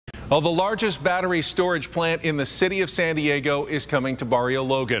Well, the largest battery storage plant in the city of San Diego is coming to Barrio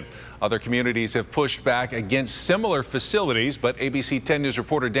Logan. Other communities have pushed back against similar facilities, but ABC 10 News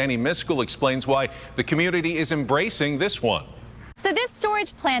reporter Danny Miskell explains why the community is embracing this one. So this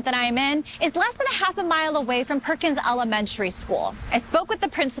storage plant that I'm in is less than a half a mile away from Perkins Elementary School. I spoke with the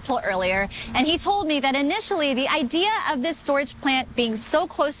principal earlier, and he told me that initially the idea of this storage plant being so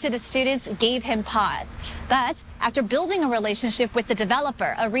close to the students gave him pause. But after building a relationship with the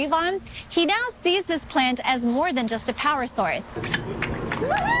developer, Arevon, he now sees this plant as more than just a power source.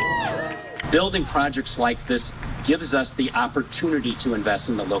 Building projects like this gives us the opportunity to invest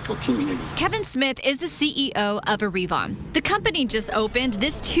in the local community. Kevin Smith is the CEO of Arevon. The company just opened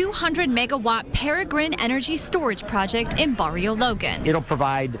this 200-megawatt Peregrine Energy Storage Project in Barrio Logan. It'll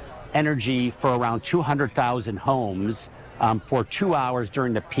provide energy for around 200,000 homes for 2 hours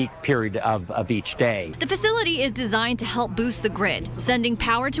during the peak period of each day. The facility is designed to help boost the grid, sending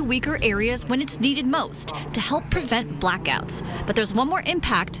power to weaker areas when it's needed most to help prevent blackouts. But there's one more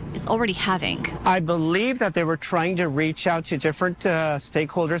impact it's already having. I believe that they were trying to reach out to different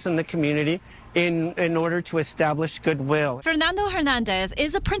stakeholders in the community in order to establish goodwill. Fernando Hernandez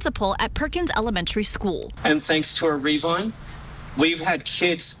is the principal at Perkins Elementary School. And thanks to Arevon, we've had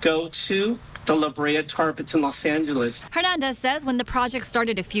kids go to the La Brea Tar Pits in Los Angeles. Hernandez says when the project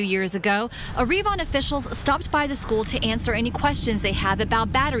started a few years ago, Arevon officials stopped by the school to answer any questions they have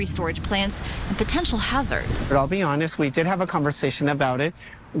about battery storage plants and potential hazards. But I'll be honest, we did have a conversation about it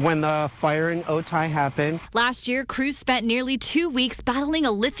when the fire in Otay happened. Last year, crews spent nearly 2 weeks battling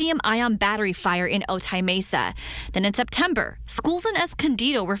a lithium-ion battery fire in Otay Mesa. Then in September, schools in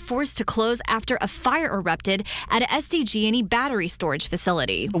Escondido were forced to close after a fire erupted at a SDG&E battery storage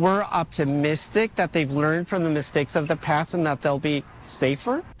facility. We're optimistic that they've learned from the mistakes of the past and that they'll be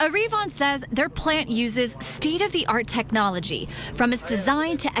safer. Arevon says their plant uses state-of-the-art technology, from its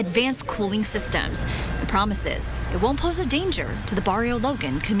design to advanced cooling systems. It promises it won't pose a danger to the Barrio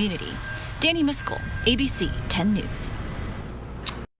Logan community. Danny Miskell, ABC 10 News.